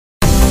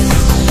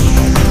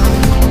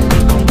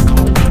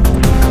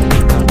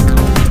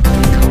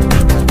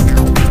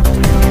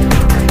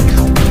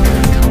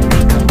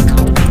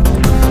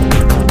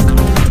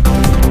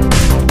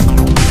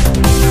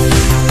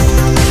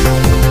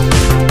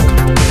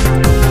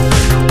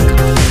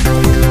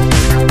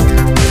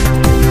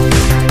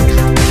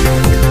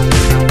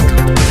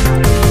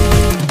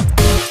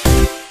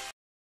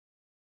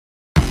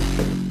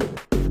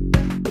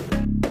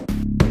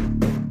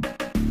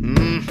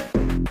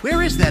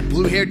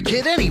blue-haired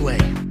kid anyway?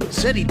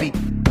 Said he'd be...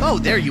 Oh,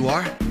 there you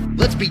are.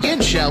 Let's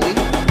begin, shall we?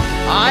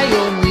 I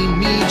only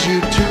need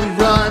you to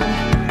run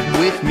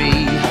with me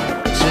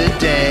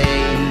today.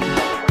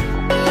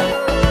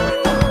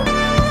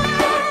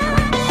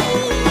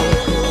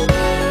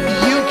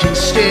 You can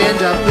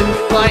stand up and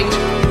fight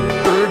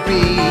or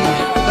be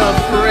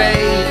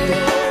afraid.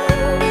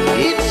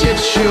 It's your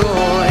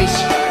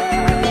choice.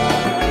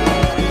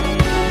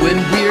 When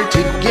we're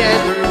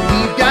together,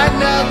 we've got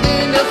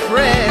nothing to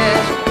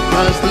fret,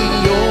 'cause the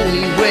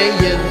only way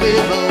you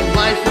live a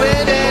life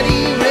with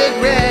any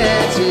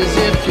regrets is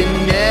if you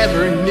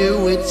never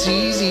knew it's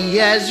easy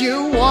as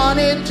you want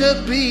it to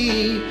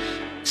be.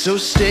 So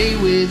stay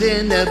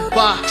within the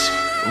box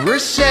or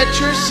set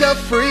yourself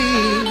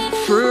free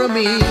for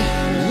me.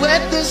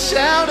 Let the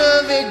sound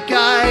of it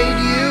guide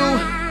you,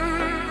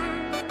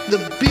 the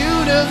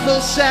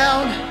beautiful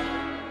sound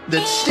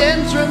that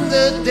stems from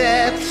the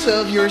depths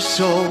of your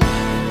soul.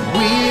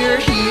 We're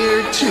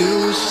here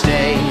to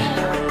stay.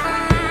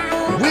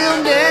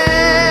 We'll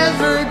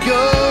never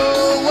go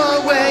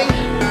away.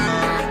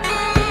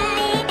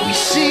 We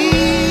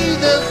see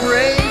the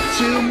brave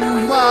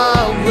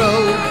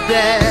tomorrow,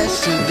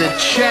 best of the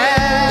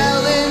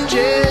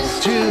challenges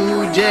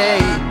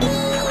today.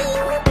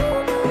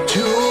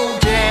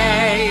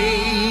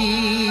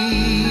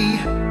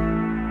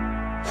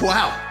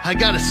 Wow, I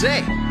gotta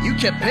say, you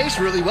kept pace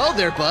really well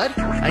there, bud.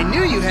 I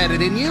knew you had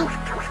it in you.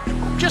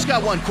 Just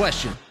got one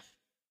question.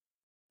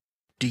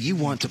 Do you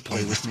want to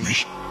play with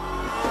me?